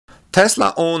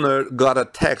Tesla owner got a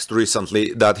text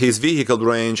recently that his vehicle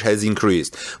range has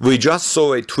increased. We just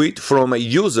saw a tweet from a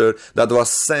user that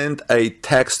was sent a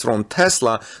text from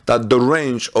Tesla that the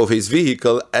range of his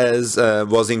vehicle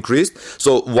was increased.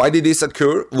 So why did this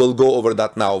occur? We'll go over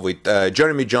that now with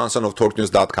Jeremy Johnson of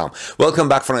TorqueNews.com. Welcome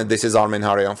back, friends. This is Armin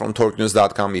Harian from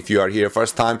TorqueNews.com. If you are here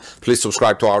first time, please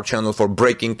subscribe to our channel for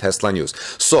breaking Tesla news.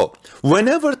 So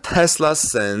whenever Tesla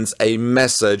sends a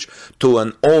message to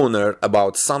an owner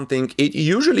about something, it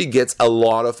usually gets a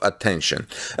lot of attention.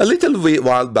 A little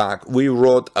while back, we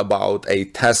wrote about a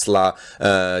Tesla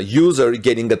user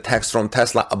getting a text from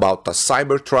Tesla about the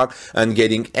Cybertruck and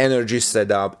getting energy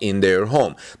set up in their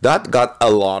home. That got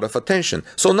a lot of attention.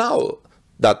 So now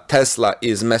that Tesla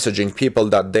is messaging people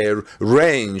that their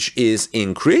range is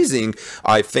increasing,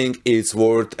 I think it's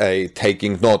worth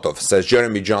taking note of, says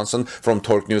Jeremy Johnson from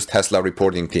Torque News Tesla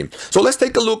reporting team. So let's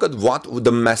take a look at what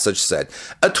the message said.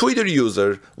 A Twitter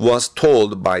user was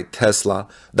told by Tesla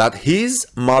that his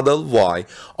Model Y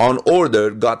on order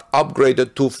got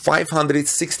upgraded to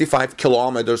 565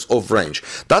 kilometers of range.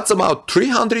 That's about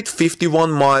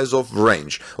 351 miles of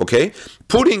range, okay?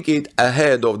 Putting it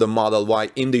ahead of the Model Y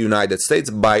in the United States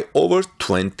by over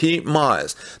 20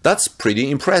 miles. That's pretty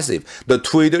impressive. The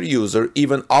Twitter user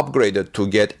even upgraded to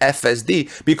get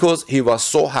FSD because he was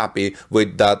so happy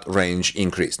with that range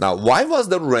increase. Now, why was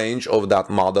the range of that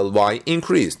Model Y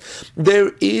increased?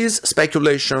 There is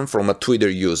speculation from a Twitter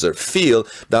user, Phil,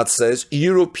 that says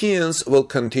Europeans will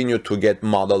continue to get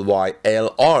Model Y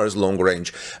LR's long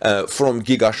range from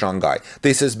Giga Shanghai.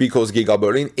 This is because Giga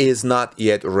Berlin is not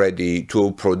yet ready to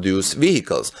produce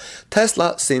vehicles.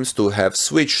 Tesla seems to have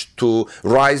switched to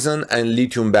Ryzen and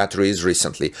Lithium batteries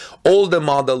recently. All the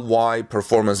Model Y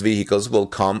performance vehicles will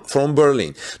come from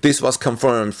Berlin. This was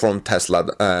confirmed from Tesla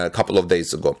a couple of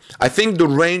days ago. I think the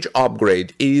range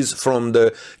upgrade is from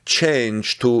the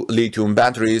change to lithium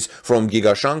batteries from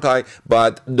Giga Shanghai,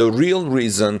 but the real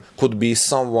reason could be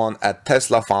someone at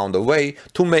Tesla found a way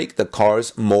to make the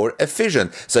cars more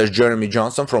efficient, says Jeremy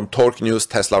Johnson from Torque News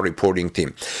Tesla reporting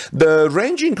team. The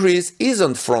range increase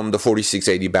isn't from the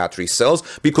 4680 battery cells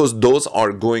because those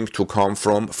are going to come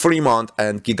from Fremont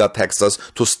and Giga Texas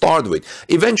to start with.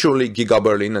 Eventually, Giga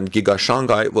Berlin and Giga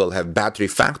Shanghai will have battery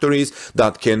factories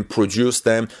that can produce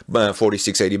them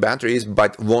 4680 batteries,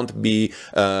 but won't be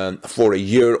for a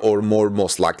year or more,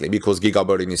 most likely, because Giga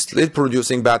Berlin is still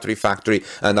producing battery factory,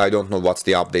 and I don't know what's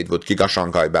the update with Giga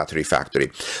Shanghai battery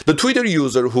factory. The Twitter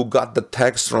user who got the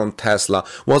text from Tesla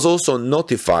was also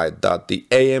notified that the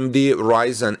AMD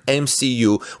Ryzen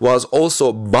MCU was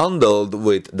also bundled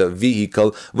with the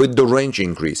vehicle with the range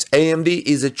increase. AMD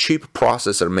is a chip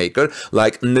processor maker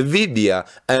like NVIDIA,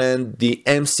 and the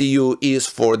MCU is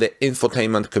for the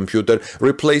infotainment computer,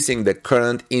 replacing the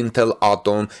current Intel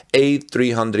Atom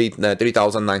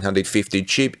A3950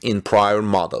 chip in prior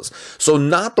models. So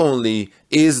not only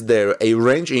is there a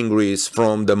range increase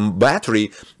from the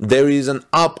battery, there is an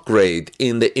upgrade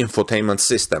in the infotainment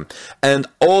system. And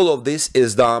all of this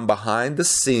is done behind the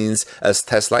scenes as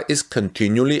Tesla is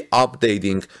continually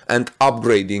updating and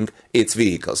upgrading its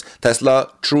vehicles. Tesla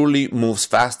truly moves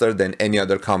faster than any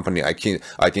other company, I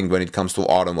think, when it comes to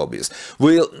automobiles.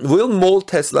 Will more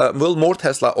Tesla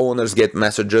owners get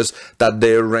messages that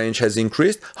their range has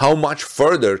increased? How much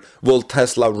further will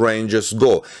Tesla ranges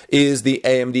go? Is the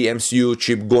AMD MCU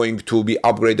chip going to be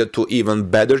upgraded to even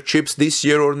better chips this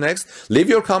year or next? Leave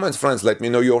your comments, friends. Let me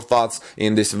know your thoughts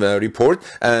in this report,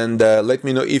 and let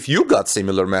me know if you got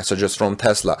similar messages from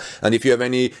Tesla. And if you have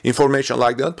any information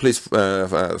like that, please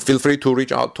feel free to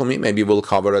reach out to me. Maybe we'll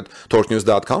cover it at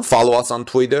TorqueNews.com. Follow us on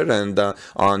Twitter and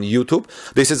on YouTube.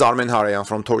 This is Armin Harian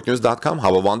from TorqueNews.com.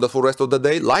 Have a wonderful rest of the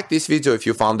day. Like this video if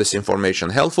you found this information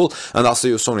helpful, and I'll see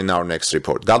you soon in our next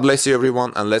report. God bless you,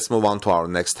 everyone, and let's move on to our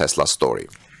next Tesla story.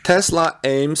 Tesla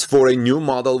aims for a new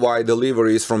Model Y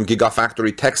deliveries from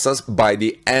Gigafactory Texas by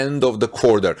the end of the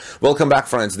quarter. Welcome back,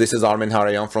 friends. This is Armin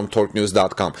Harian from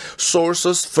TorqueNews.com.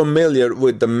 Sources familiar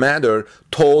with the matter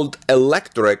told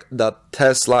Electrek that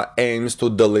Tesla aims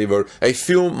to deliver a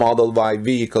few Model Y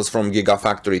vehicles from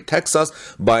Gigafactory Texas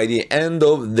by the end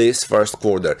of this first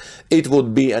quarter. It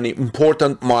would be an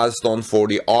important milestone for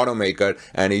the automaker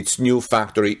and its new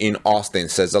factory in Austin,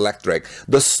 says Electrek.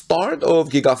 The start of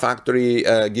Giga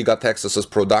Texas's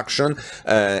production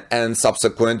and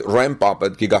subsequent ramp up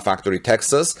at Gigafactory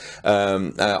Texas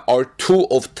are two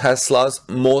of Tesla's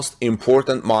most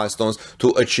important milestones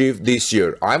to achieve this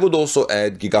year. I would also add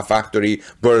at Gigafactory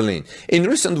Berlin. In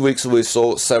recent weeks, we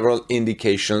saw several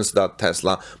indications that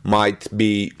Tesla might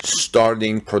be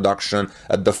starting production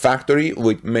at the factory,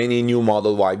 with many new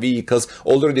Model Y vehicles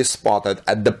already spotted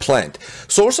at the plant.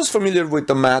 Sources familiar with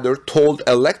the matter told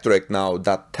Electrek now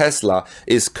that Tesla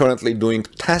is currently doing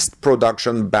test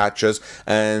production batches,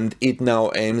 and it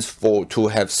now aims to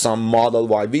have some Model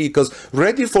Y vehicles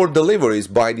ready for deliveries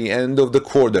by the end of the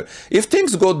quarter. If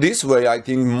things go this way, I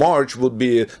think March would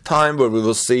be a time where we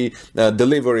will see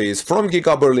deliveries from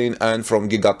Giga Berlin and from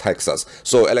Giga Texas.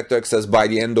 So Electrek says by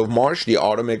the end of March, the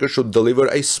automaker should deliver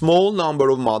a small number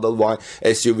of Model Y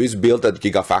SUVs built at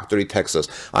Gigafactory Texas.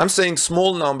 I'm saying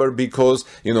small number because,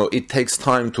 you know, it takes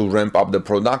time to ramp up the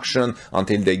production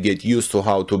until they get used to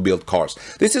how to build cars.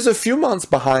 This is a few months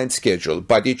behind schedule,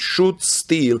 but it should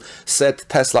still set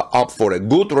Tesla up for a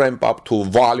good ramp up to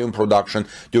volume production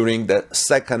during the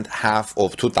second half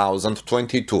of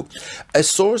 2022. A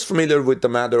source familiar with the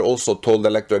matter also told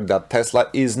Electrek that Tesla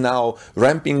is now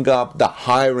ramping up the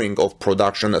hiring of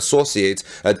production associates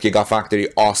at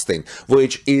Gigafactory Austin,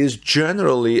 which is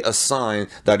generally a sign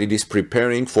that it is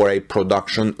preparing for a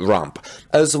production ramp.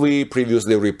 As we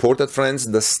previously reported,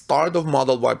 friends, the start of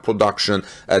Model Y production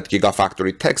at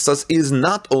Gigafactory Texas is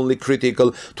not only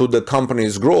critical to the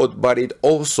company's growth, but it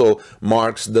also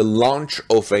marks the launch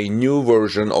of a new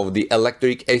version of the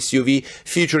electric SUV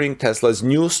featuring Tesla's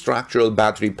new structural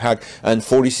battery pack and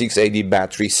 4680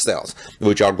 battery cells,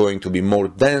 which are going to be more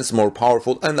dense, more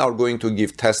powerful, and are going to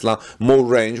give Tesla more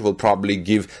range, will probably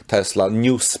give Tesla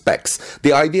new specs.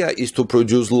 The idea is to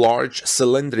produce large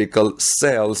cylindrical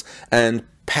cells and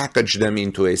package them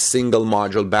into a single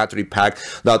module battery pack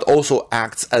that also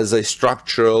acts as a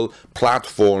structural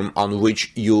platform on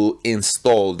which you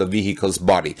install the vehicle's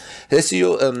body. The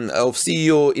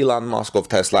CEO Elon Musk of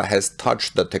Tesla has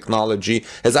touched the technology,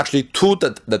 has actually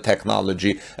touted the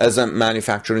technology as a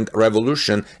manufacturing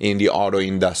revolution in the auto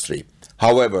industry.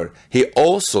 However, he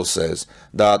also says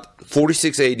that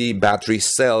 4680 battery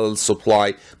cell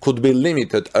supply could be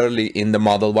limited early in the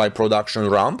Model Y production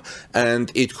ramp,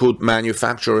 and it could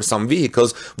manufacture some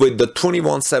vehicles with the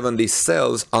 2170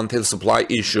 cells until supply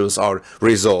issues are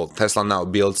resolved. Tesla now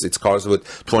builds its cars with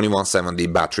 2170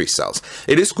 battery cells.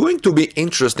 It is going to be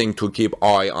interesting to keep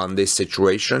eye on this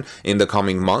situation in the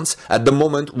coming months. At the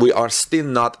moment, we are still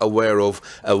not aware of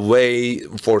a way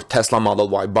for Tesla Model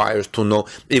Y buyers to know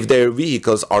if their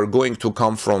vehicles are going to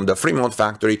come from the Fremont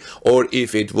factory or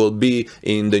if it will be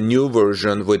in the new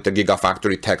version with the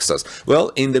Gigafactory Texas. Well,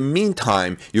 in the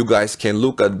meantime, you guys can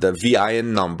look at the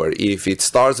VIN number. If it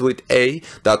starts with A,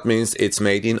 that means it's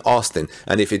made in Austin,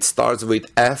 and if it starts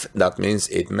with F, that means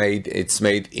it's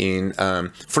made in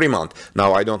Fremont.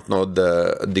 Now, I don't know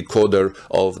the decoder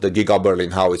of the Giga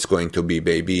Berlin, how it's going to be,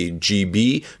 maybe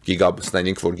GB, Giga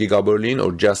standing for Giga Berlin,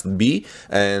 or just B.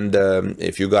 And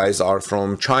if you guys are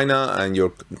from China and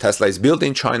your Tesla is built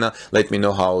in China, let me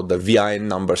know how the VIN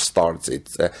number starts.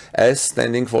 It's S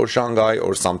standing for Shanghai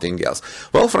or something else.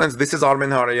 Well, friends, this is Armen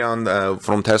Hareyan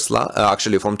from Tesla,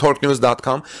 actually from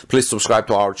TorqueNews.com. Please subscribe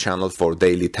to our channel for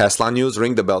daily Tesla news.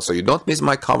 Ring the bell so you don't miss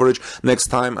my coverage next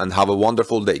time, and have a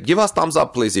wonderful day. Give us thumbs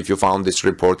up, please, if you found this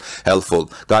report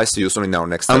helpful. Guys, see you soon in our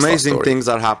next Tesla Amazing story. Things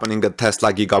are happening at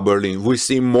Tesla Giga Berlin. We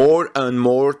see more and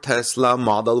more Tesla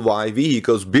Model Y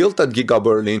vehicles built at Giga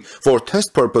Berlin for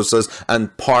test purposes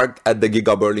and parked at the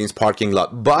Giga Berlin's parking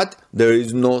lot. But there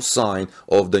is no sign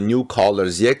of the new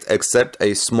colors yet, except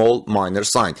a small minor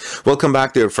sign. Welcome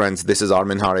back, dear friends. This is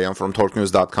Armen Hareyan from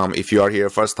TorqueNews.com. If you are here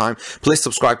first time, please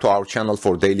subscribe to our channel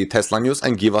for daily Tesla news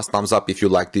and give us thumbs up if you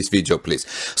like this video, please.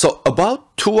 So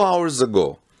about 2 hours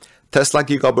ago, Tesla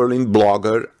Giga Berlin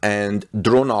blogger and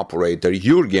drone operator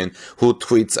Jürgen, who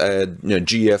tweets a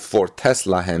GF for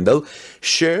Tesla handle,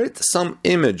 shared some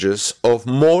images of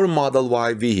more Model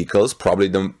Y vehicles, probably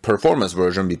the performance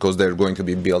version because they're going to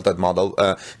be built at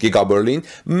Giga Berlin,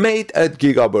 made at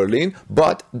Giga Berlin,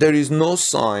 but there is no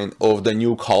sign of the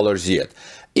new colors yet.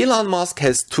 Elon Musk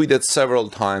has tweeted several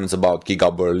times about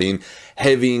Giga Berlin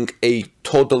having a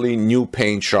totally new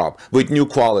paint shop with new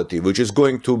quality, which is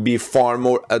going to be far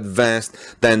more advanced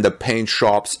than the paint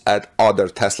shops at other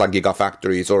Tesla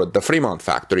Gigafactories or at the Fremont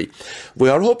factory. We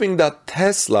are hoping that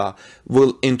Tesla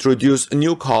will introduce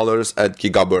new colors at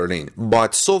Giga Berlin,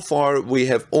 but so far we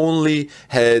have only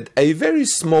had a very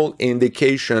small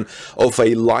indication of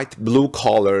a light blue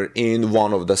color in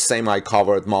one of the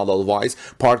semi-covered Model Ys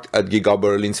parked at Giga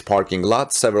Berlin's parking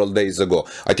lot several days ago.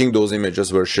 I think those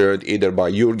images were shared either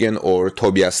by Jürgen or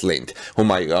Tobias Lind,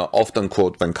 whom I often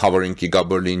quote when covering Giga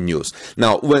Berlin news.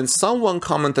 Now, when someone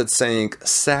commented saying,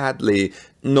 sadly,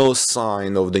 no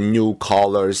sign of the new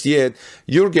colors yet,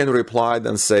 Jürgen replied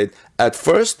and said, at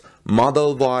first,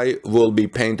 Model Y will be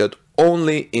painted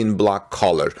only in black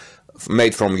color,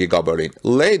 made from Giga Berlin.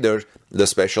 Later, the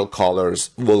special colors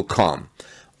will come.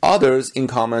 Others in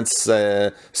comments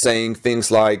saying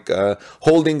things like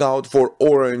holding out for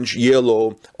orange,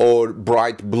 yellow, or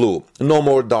bright blue. No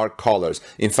more dark colors.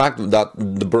 In fact, that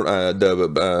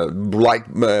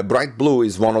bright blue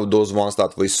is one of those ones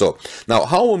that we saw. Now,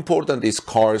 how important is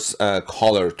car's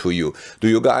color to you? Do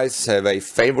you guys have a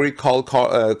favorite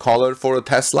color for a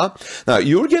Tesla? Now,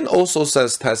 Jürgen also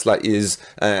says Tesla is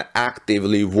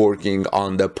actively working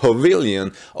on the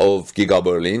pavilion of Giga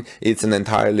Berlin. It's an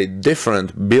entirely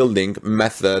different building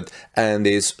method and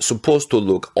is supposed to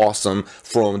look awesome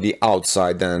from the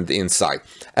outside and inside,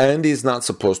 and is not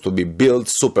supposed to be built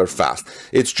super fast.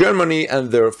 It's Germany,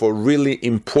 and therefore really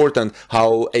important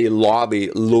how a lobby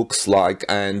looks like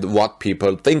and what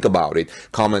people think about it.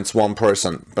 Comments one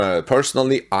person.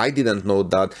 Personally, I didn't know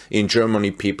that in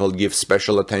Germany people give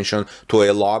special attention to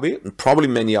a lobby. Probably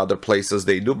many other places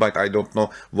they do, but I don't know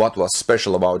what was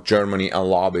special about Germany and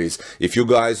lobbies. If you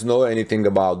guys know anything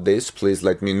about this, please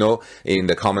let me know in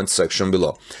the comments section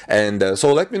below. And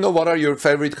so let me know what are your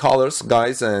favorite colors,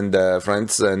 guys and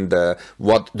friends, and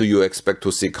what do you expect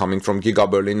to see coming from Giga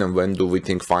Berlin, and when do we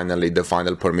think finally the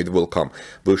final permit will come?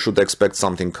 We should expect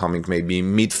something coming maybe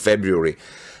mid-February.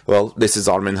 Well, this is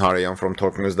Armen Harayan from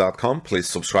TalkNews.com. Please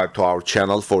subscribe to our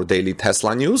channel for daily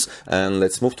Tesla news, and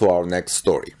let's move to our next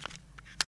story.